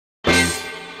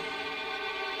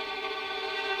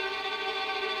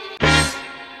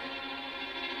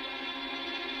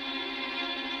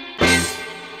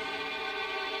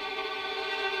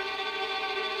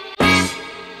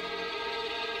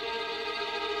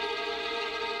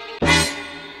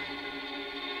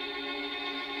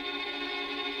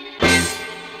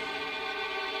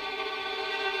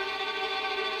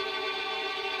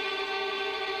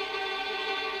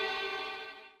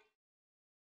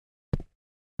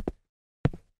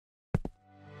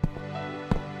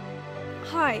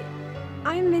Hi,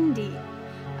 I'm Mindy.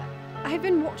 I've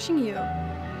been watching you.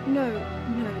 No,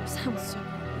 sounds so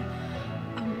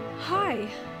funny. Hi,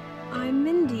 I'm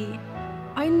Mindy.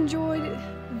 I enjoyed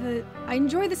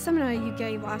the seminar you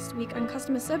gave last week on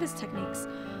customer service techniques.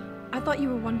 I thought you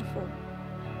were wonderful.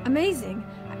 Amazing.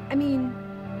 I mean,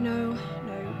 no,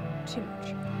 too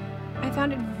much. I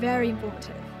found it very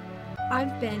informative.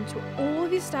 I've been to all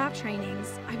of your staff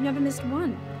trainings. I've never missed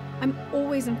one. I'm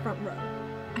always in front row.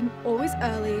 I'm always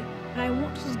early, and I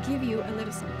wanted to give you a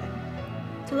little something.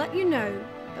 To let you know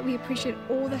that we appreciate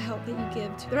all the help that you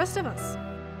give to the rest of us.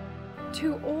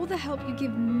 To all the help you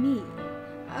give me.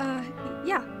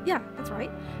 Yeah, that's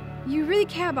right. You really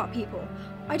care about people.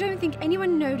 I don't think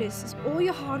anyone notices all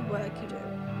your hard work you do,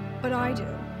 but I do.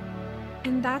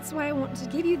 And that's why I want to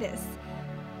give you this,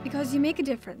 because you make a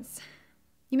difference.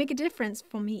 You make a difference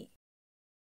for me.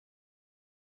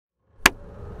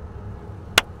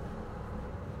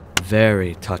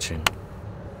 Very touching.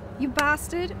 You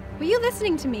bastard! Were you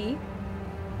listening to me?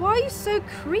 Why are you so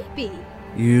creepy?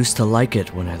 You used to like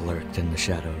it when I lurked in the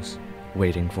shadows,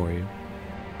 waiting for you.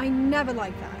 I never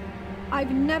liked that.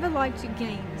 I've never liked your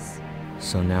games.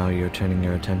 So now you're turning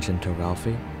your attention to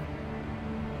Ralphie?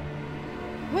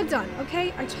 We're done,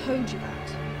 okay? I told you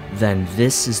that. Then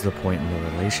this is the point in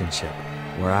the relationship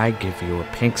where I give you a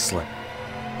pink slip.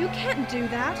 You can't do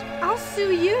that. I'll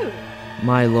sue you.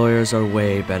 My lawyers are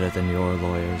way better than your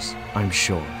lawyers, I'm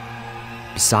sure.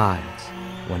 Besides,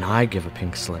 when I give a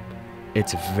pink slip,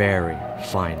 it's very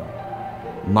final.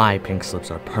 My pink slips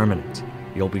are permanent.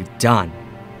 You'll be done,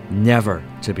 never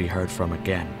to be heard from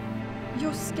again.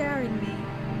 You're scaring me.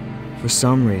 For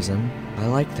some reason, I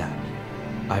like that.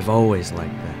 I've always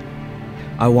liked that.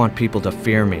 I want people to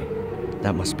fear me.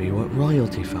 That must be what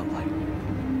royalty felt like.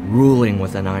 Ruling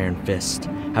with an iron fist,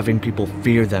 having people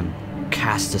fear them,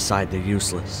 cast aside the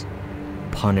useless,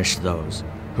 punish those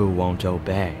who won't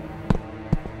obey.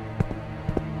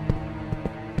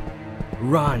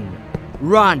 Run!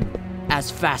 Run! As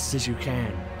fast as you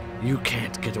can. You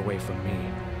can't get away from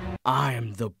me.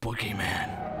 I'm the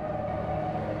Boogeyman.